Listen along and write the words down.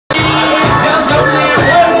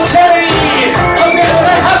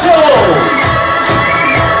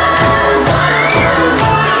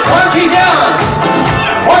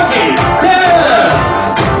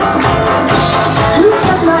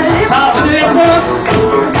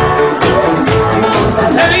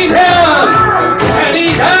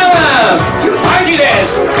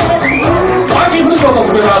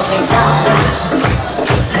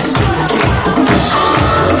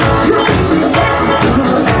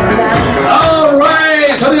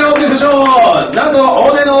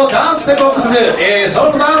ステップをくすぐる、ソ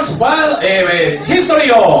ウルダンスヒストリ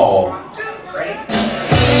ーを。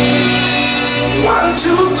One,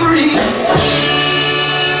 two, three.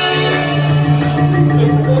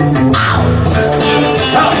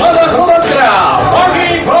 さあ、まずはこのダンスからワーキ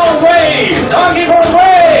ングフォーウェイ、ワーキングフォーウェ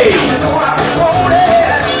イ。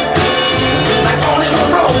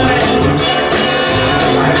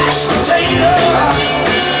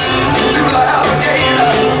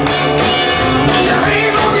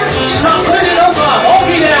さあ、それでダンスはモン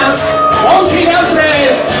キーダンス、モンキーダンスで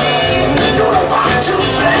す。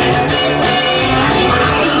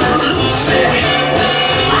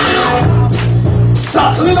さ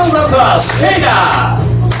あ、次のダンスはスケータ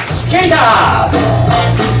ー、スケーター。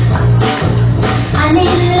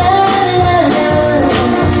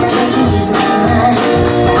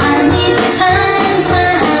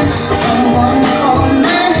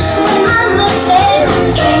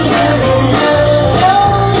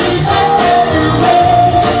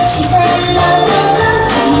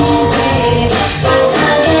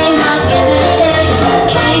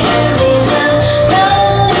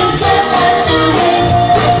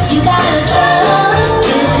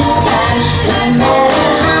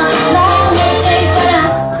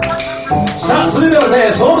それではです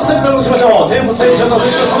ね、ソウルステップを打ちましょう。テンポチェンジの振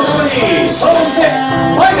りをそのままにソウルステッ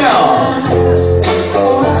プ、はいな。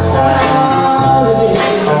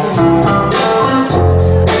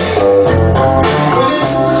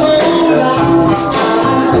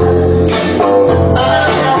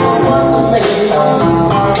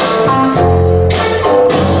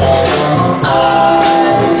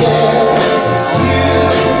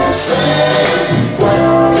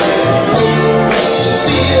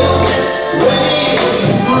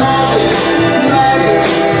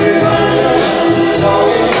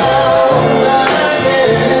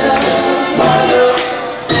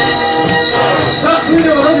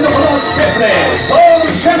ソウ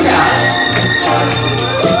ルシャチャー、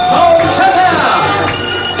ソウルシャチャー。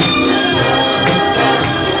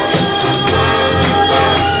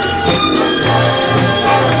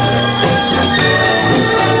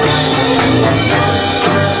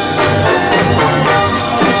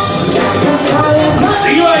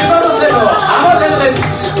次は今のステップのハマチャチャです。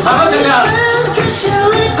ハマチャチャ、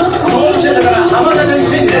ソウルシャチャからハマチャチャに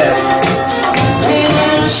チェンジです。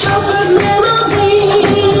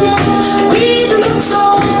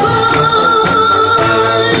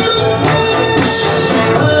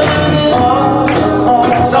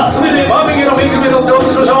さあ、続いてバーベキューのビッグメドってお送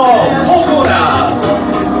りしましょう。フォーコーナー、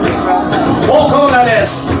フォーコーナーで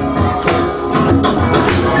す。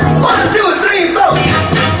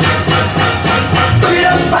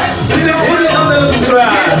続いてホリさんの次は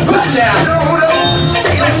プッシュダンス、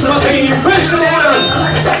セックスマシンプッシュダンス。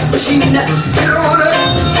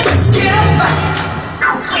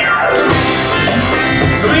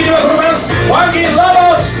続いてはこのダンス、ワーキングロボ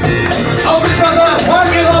ッツ、お送りしました。ワー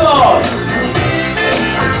キングロボッツ。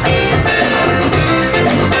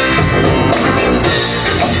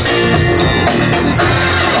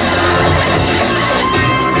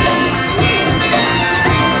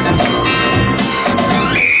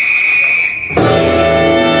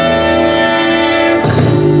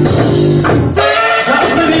さあ、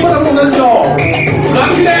続いて今のも同じようラッ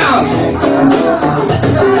クダンス、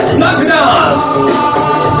ラックダンス。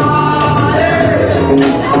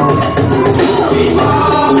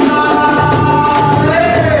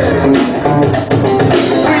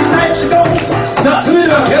さあ、続いて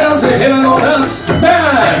はケランスでケランのダンス、バッ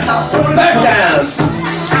クダンス。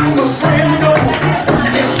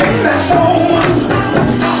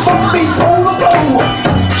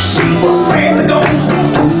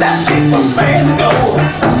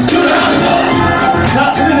さ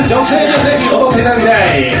あ、続いて女性にぜひ踊っていただきた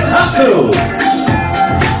いハッスル、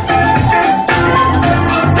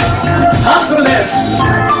ハッスルです。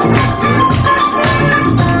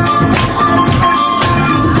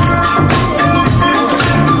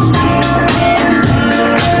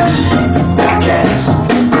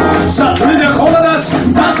さあ、続いてはこんなダンス、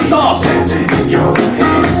バスストップ。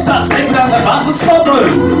さあ、ステップダンスはバスストップ。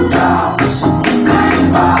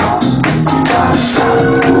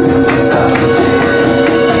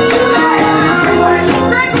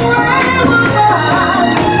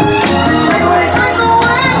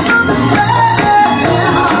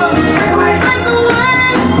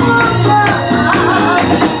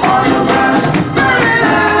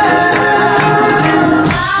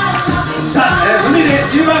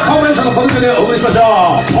チームコンベンションのポジションでお送りしまし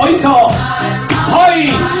ょう。ポイント、ポイ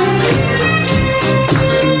ント。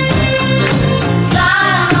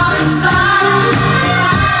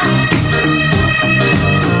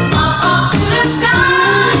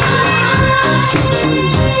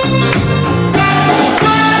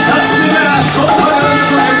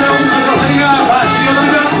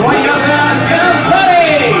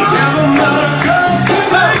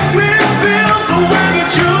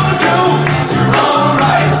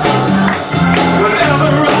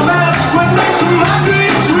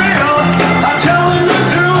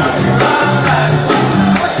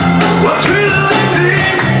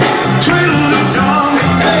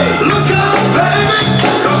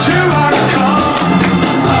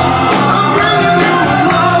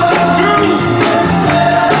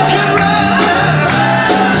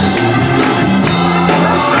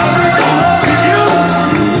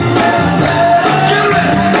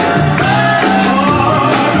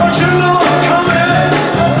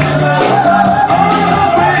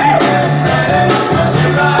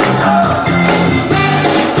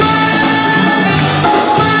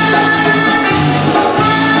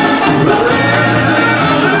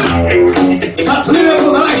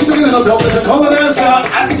の動物、このダンスはア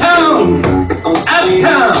ップタウン、アップタ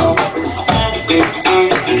ウン。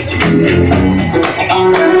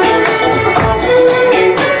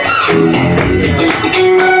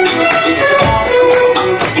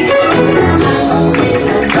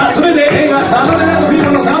さあ続いて映画サタデーナイトフィーバ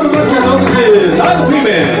ーのサウンドトラックの動物、ライブプリメ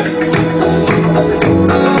ン。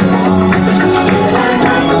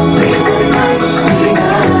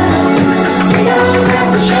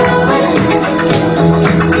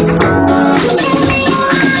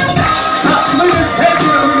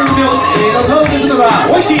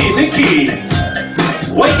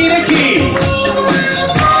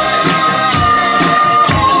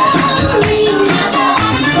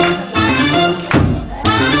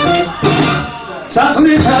さあ続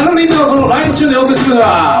いてチャルリンのこのライトチューンでお送りするの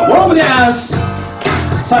はウォームダンス。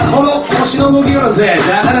さあこの腰の動きがですね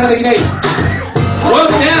なかなかできないウォーム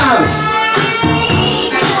ダンス。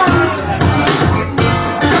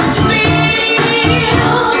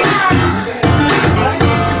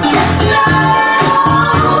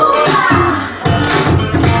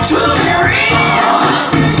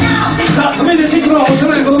さあ続いてシンクのおし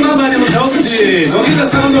ゃれなこのナンバーでも上手に伸びた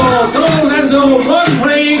サウンドをソウルダンスをコンプ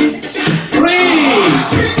リート。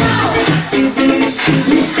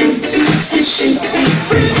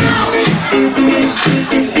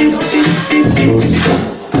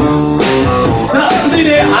さあ続い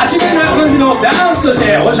て初めのこの日のダンスとし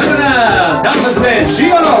ておしゃれなダンスですね。ジ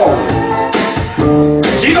ゴ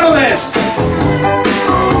ロです。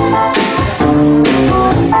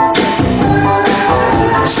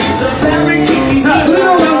さあ続いて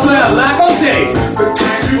のダンスはラコステ。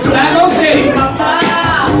ラコステ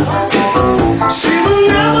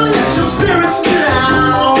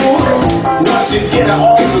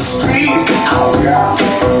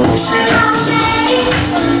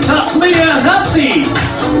さあ続いてはナスティ。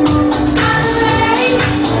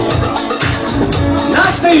ナ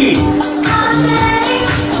スティ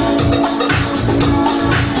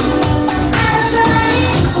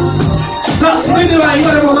さあ続いては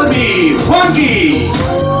今でもおなじみファンキー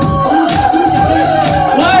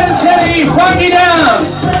ワイルドチェリーファンキーダンス。